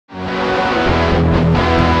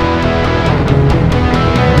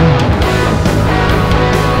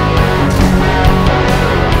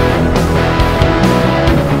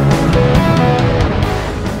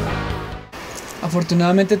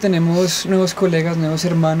Afortunadamente tenemos nuevos colegas, nuevos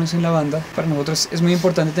hermanos en la banda. Para nosotros es muy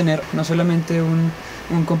importante tener no solamente un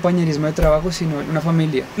compañerismo de trabajo, sino una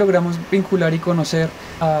familia. Logramos vincular y conocer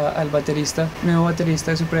al baterista, nuevo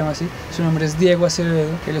baterista de Supremacy. Su nombre es Diego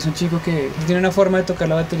Acevedo. Él es un chico que tiene una forma de tocar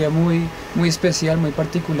la batería muy especial, muy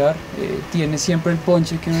particular. Tiene siempre el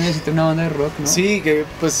punch que uno necesita en una banda de rock, ¿no? Sí, que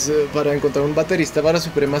pues para encontrar un baterista para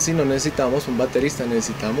Supremacy no necesitamos un baterista,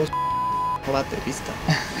 necesitamos un baterista.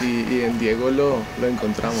 Y en Diego lo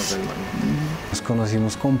encontramos, hermano. Nos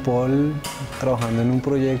conocimos con Paul trabajando en un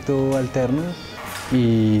proyecto alterno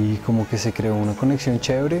y como que se creó una conexión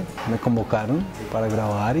chévere. Me convocaron para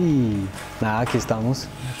grabar y nada, aquí estamos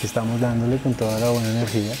dándole con toda la buena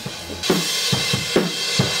energía.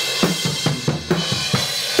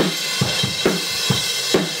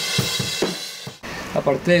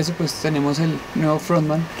 Aparte de eso, pues tenemos el nuevo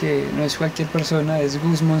frontman, que no es cualquier persona, es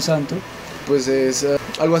Gus Monsanto. Pues es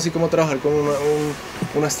algo así como trabajar con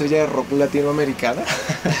una estrella de rock latinoamericana.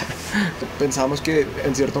 Pensábamos que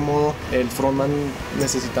en cierto modo el frontman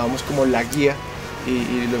necesitábamos como la guía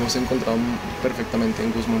y lo hemos encontrado perfectamente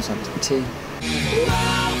en Gus Monsanto. Sí.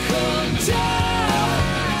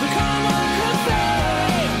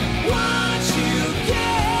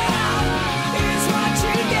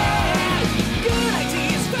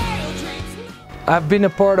 I've been a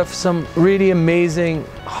part of some really amazing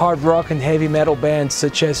hard rock and heavy metal bands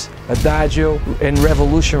such as Adagio and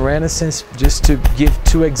Revolution Renaissance, just to give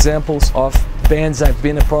two examples of bands I've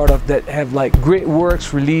been a part of that have like great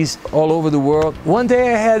works released all over the world. One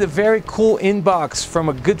day I had a very cool inbox from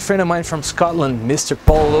a good friend of mine from Scotland, Mr.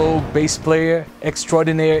 Pauly, bass player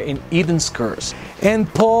extraordinaire in Eden Skurs.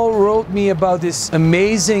 And Paul wrote me about this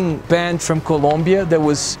amazing band from Colombia that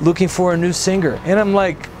was looking for a new singer. And I'm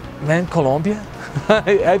like, man, Colombia?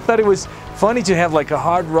 I thought it was funny to have like a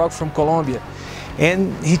hard rock from Colombia.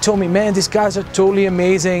 And he told me, man, these guys are totally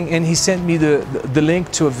amazing. And he sent me the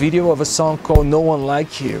link to a video of a song called No One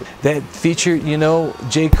Like You that featured, you know,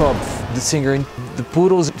 Jacob, the singer in The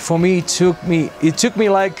Poodles. For me, it took me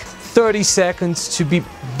like 30 seconds to be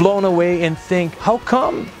blown away and think, how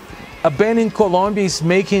come a band in Colombia is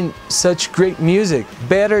making such great music,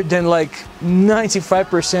 better than like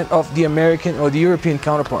 95% of the American or the European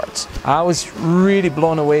counterparts? I was really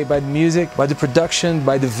blown away by the music, by the production,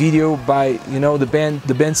 by the video, by, you know, the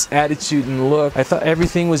band's attitude and look. I thought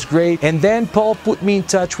everything was great. And then Paul put me in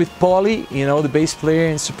touch with Pauly, you know, the bass player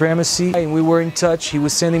in Supremacy, and we were in touch. He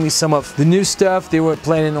was sending me some of the new stuff they were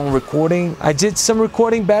planning on recording. I did some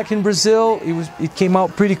recording back in Brazil. It came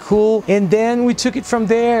out pretty cool. And then we took it from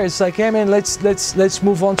there. It's like, hey man, let's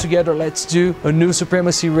move on together. Let's do a new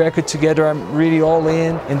Supremacy record together. I'm really all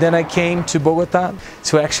in. And then I came to Bogota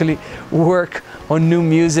to actually work on new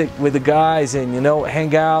music with the guys and, you know,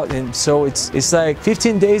 hang out. And so it's like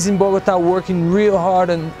 15 days in Bogota working real hard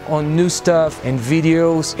on new stuff and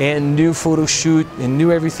videos and new photo shoot and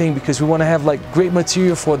new everything, because we want to have like great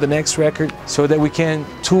material for the next record so that we can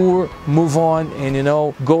tour, move on, and, you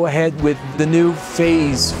know, go ahead with the new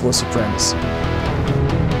phase for Supremacy.